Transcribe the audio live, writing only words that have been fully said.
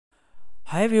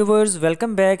Hi viewers,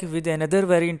 welcome back with another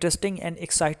very interesting and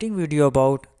exciting video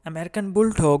about American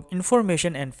Bulldog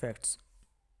information and facts.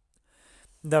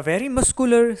 The very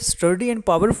muscular, sturdy and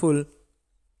powerful,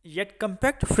 yet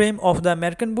compact frame of the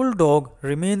American Bulldog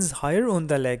remains higher on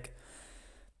the leg.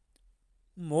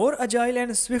 More agile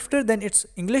and swifter than its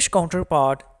English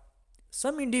counterpart,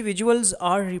 some individuals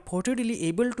are reportedly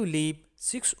able to leap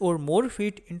 6 or more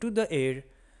feet into the air.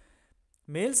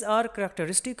 Males are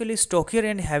characteristically stockier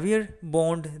and heavier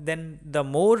boned than the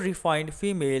more refined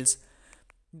females.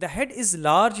 The head is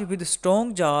large with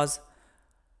strong jaws,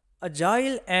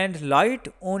 agile and light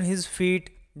on his feet.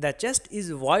 The chest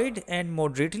is wide and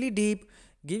moderately deep,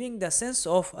 giving the sense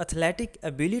of athletic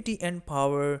ability and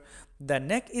power. The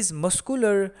neck is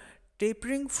muscular,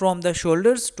 tapering from the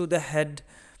shoulders to the head,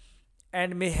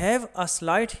 and may have a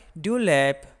slight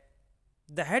dewlap.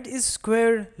 The head is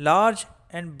square, large,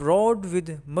 and broad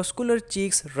with muscular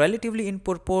cheeks relatively in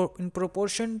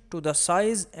proportion to the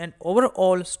size and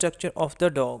overall structure of the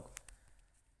dog.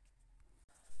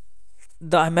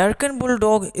 The American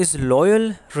Bulldog is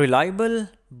loyal, reliable,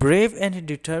 brave, and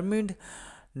determined,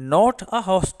 not a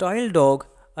hostile dog,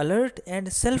 alert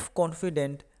and self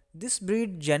confident. This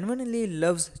breed genuinely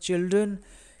loves children.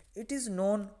 It is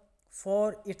known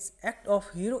for its act of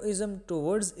heroism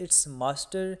towards its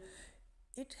master.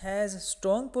 It has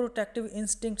strong protective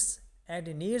instincts and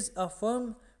needs a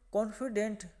firm,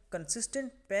 confident,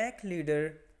 consistent pack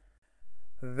leader.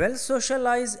 Well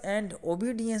socialized and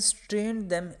obedience trained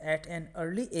them at an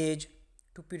early age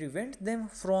to prevent them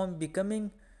from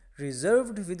becoming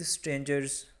reserved with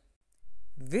strangers.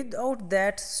 Without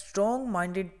that strong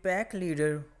minded pack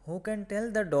leader who can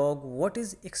tell the dog what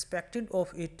is expected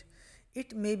of it,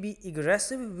 it may be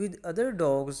aggressive with other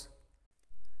dogs.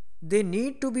 They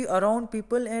need to be around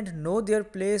people and know their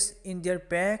place in their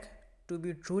pack to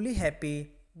be truly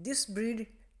happy. This breed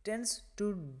tends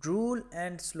to drool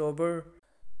and slobber.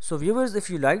 So viewers, if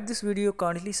you like this video,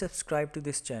 kindly subscribe to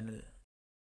this channel.